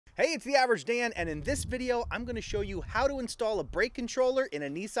Hey, it's the Average Dan, and in this video, I'm going to show you how to install a brake controller in a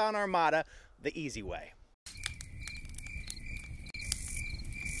Nissan Armada the easy way.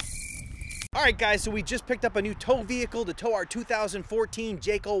 Alright guys, so we just picked up a new tow vehicle to tow our 2014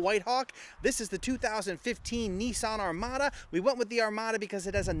 Jayco Whitehawk. This is the 2015 Nissan Armada. We went with the Armada because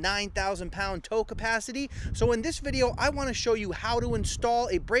it has a 9,000 pound tow capacity. So in this video, I want to show you how to install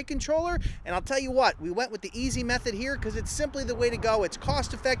a brake controller. And I'll tell you what, we went with the easy method here because it's simply the way to go. It's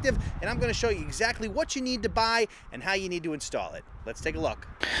cost effective, and I'm going to show you exactly what you need to buy and how you need to install it. Let's take a look.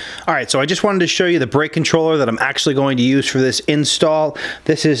 All right, so I just wanted to show you the brake controller that I'm actually going to use for this install.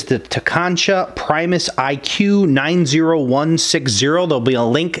 This is the Tekonsha Primus IQ 90160. There'll be a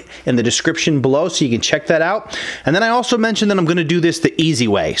link in the description below so you can check that out. And then I also mentioned that I'm going to do this the easy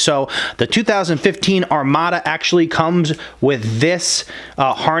way. So the 2015 Armada actually comes with this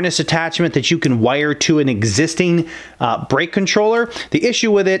harness attachment that you can wire to an existing brake controller. The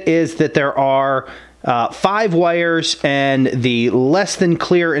issue with it is that there are 5 wires and the less than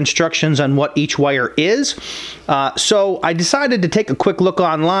clear instructions on what each wire is. So I decided to take a quick look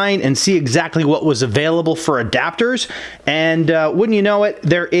online and see exactly what was available for adapters. And wouldn't you know it,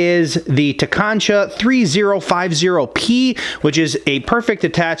 there is the Tekonsha 3050P, which is a perfect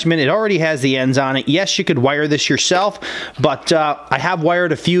attachment. It already has the ends on it. Yes, you could wire this yourself, but I have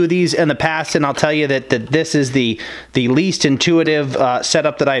wired a few of these in the past, and I'll tell you that this is the least intuitive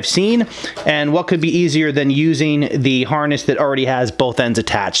setup that I've seen. And what could be easier than using the harness that already has both ends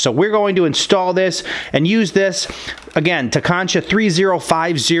attached. So we're going to install this and use this. Again, Tekonsha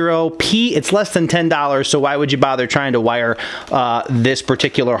 3050P. It's less than $10, so why would you bother trying to wire this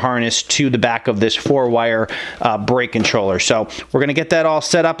particular harness to the back of this 4-wire brake controller? So we're going to get that all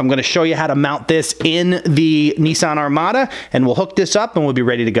set up. I'm going to show you how to mount this in the Nissan Armada, and we'll hook this up and we'll be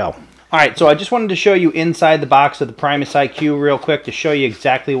ready to go. All right, so I just wanted to show you inside the box of the Primus IQ real quick to show you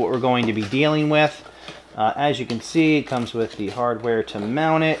exactly what we're going to be dealing with. As you can see, it comes with the hardware to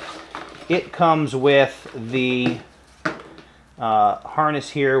mount it. It comes with the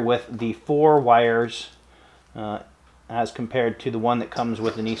harness here with the 4 wires as compared to the one that comes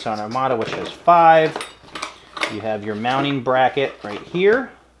with the Nissan Armada, which has 5. You have your mounting bracket right here.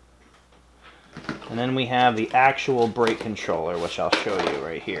 And then we have the actual brake controller, which I'll show you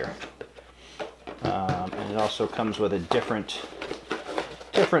right here. And it also comes with a different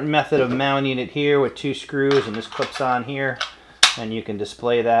method of mounting it here with 2 screws, and this clips on here, and you can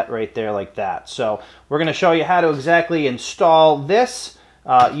display that right there like that. So we're going to show you how to exactly install this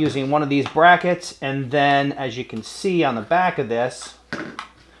using one of these brackets, and then as you can see on the back of this,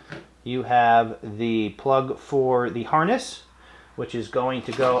 you have the plug for the harness, which is going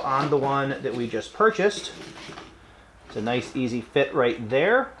to go on the one that we just purchased. It's a nice easy fit right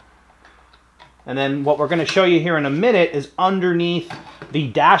there. And then what we're going to show you here in a minute is underneath the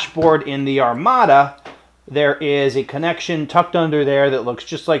dashboard in the Armada, there is a connection tucked under there that looks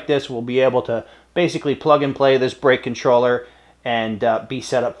just like this. We'll be able to basically plug and play this brake controller and be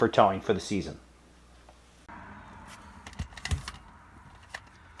set up for towing for the season.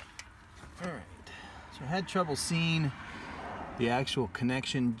 Alright, so I had trouble seeing the actual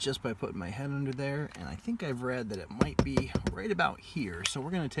connection just by putting my head under there, and I think I've read that it might be right about here. So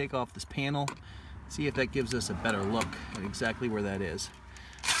we're going to take off this panel, see if that gives us a better look at exactly where that is.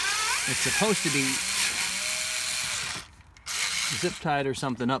 It's supposed to be zip tied or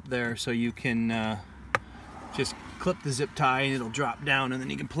something up there, so you can just clip the zip tie and it'll drop down, and then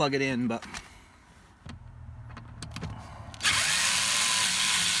you can plug it in. But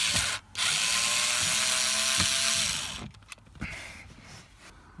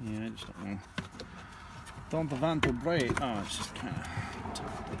yeah, I just don't know. Don't want to break. Oh, it's just kind of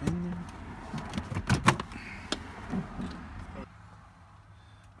tucked in there.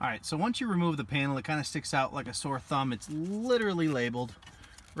 Alright, so once you remove the panel, it kind of sticks out like a sore thumb. It's literally labeled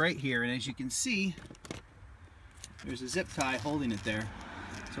right here, and as you can see, there's a zip tie holding it there.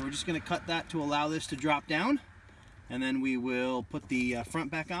 So we're just going to cut that to allow this to drop down, and then we will put the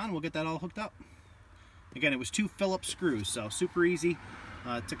front back on. We'll get that all hooked up. Again, it was 2 Phillips screws, so super easy.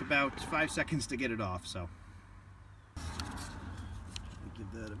 It took about 5 seconds to get it off, so.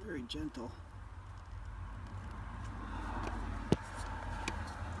 Give that a very gentle.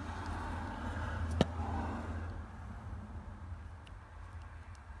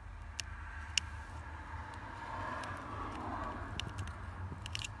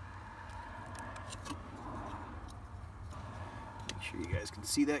 Make sure you guys can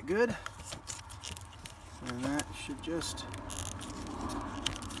see that good. And that should just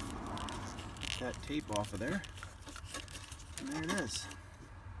get that tape off of there. And there it is.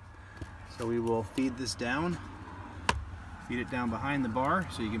 So we will feed this down feed it down behind the bar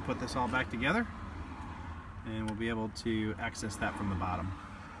so you can put this all back together, and we'll be able to access that from the bottom.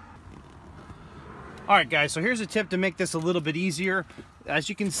 Alright guys, so here's a tip to make this a little bit easier. As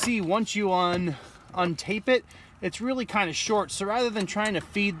you can see, once you untape it, it's really kind of short, so rather than trying to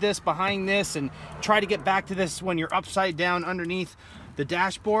feed this behind this and try to get back to this when you're upside down underneath the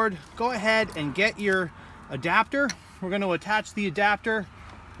dashboard, go ahead and get your adapter. We're going to attach the adapter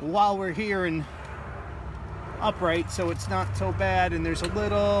while we're here and upright, so it's not so bad. And there's a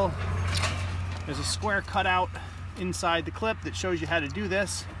square cutout inside the clip that shows you how to do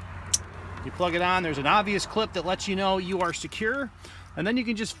this. You plug it on, there's an obvious clip that lets you know you are secure, and then you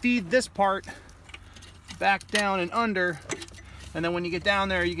can just feed this part back down and under, and then when you get down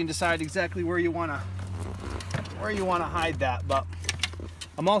there you can decide exactly where you want to hide that. But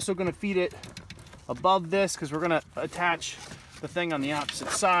I'm also going to feed it above this because we're going to attach the thing on the opposite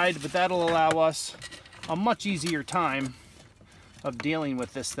side, but that'll allow us a much easier time of dealing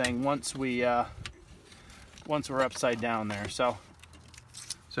with this thing once we're upside down there. So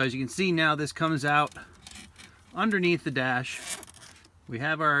as you can see now, this comes out underneath the dash. We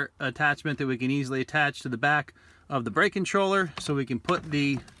have our attachment that we can easily attach to the back of the brake controller, so we can put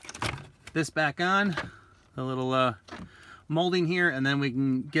this back on, the little molding here, and then we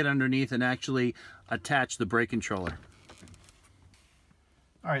can get underneath and actually attach the brake controller.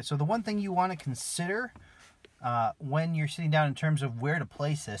 Alright, so the one thing you want to consider when you're sitting down in terms of where to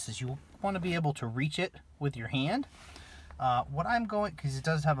place this is you want to be able to reach it with your hand. What I'm going, because it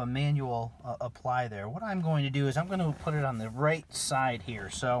does have a manual apply there, what I'm going to do is I'm going to put it on the right side here.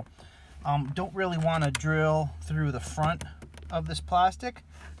 So don't really want to drill through the front of this plastic,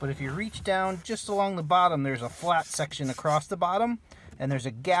 but if you reach down just along the bottom, there's a flat section across the bottom, and there's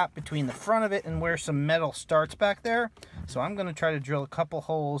a gap between the front of it and where some metal starts back there. So I'm going to try to drill a couple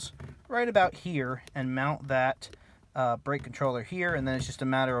holes right about here and mount that brake controller here, and then it's just a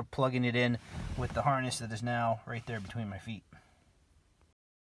matter of plugging it in with the harness that is now right there between my feet.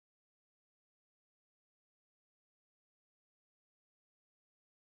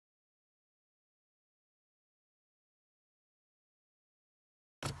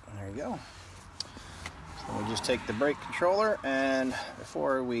 There you go. So we just take the brake controller, and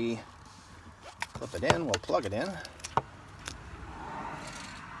before we clip it in, we'll plug it in.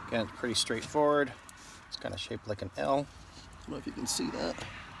 Again, it's pretty straightforward. It's kind of shaped like an L. I don't know if you can see that.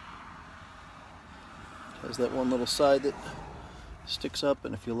 It has that one little side that sticks up,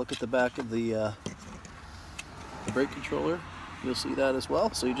 and if you look at the back of the brake controller, you'll see that as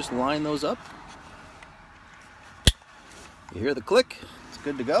well. So you just line those up. You hear the click, it's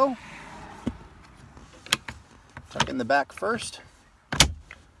good to go. Tuck in the back first.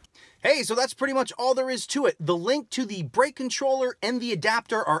 Hey, so that's pretty much all there is to it. The link to the brake controller and the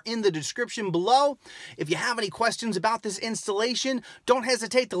adapter are in the description below. If you have any questions about this installation, don't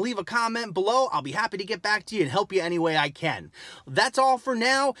hesitate to leave a comment below. I'll be happy to get back to you and help you any way I can. That's all for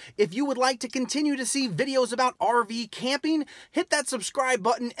now. If you would like to continue to see videos about RV camping, hit that subscribe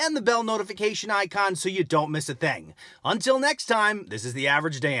button and the bell notification icon so you don't miss a thing. Until next time, this is The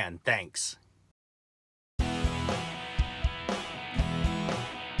Average Dan. Thanks.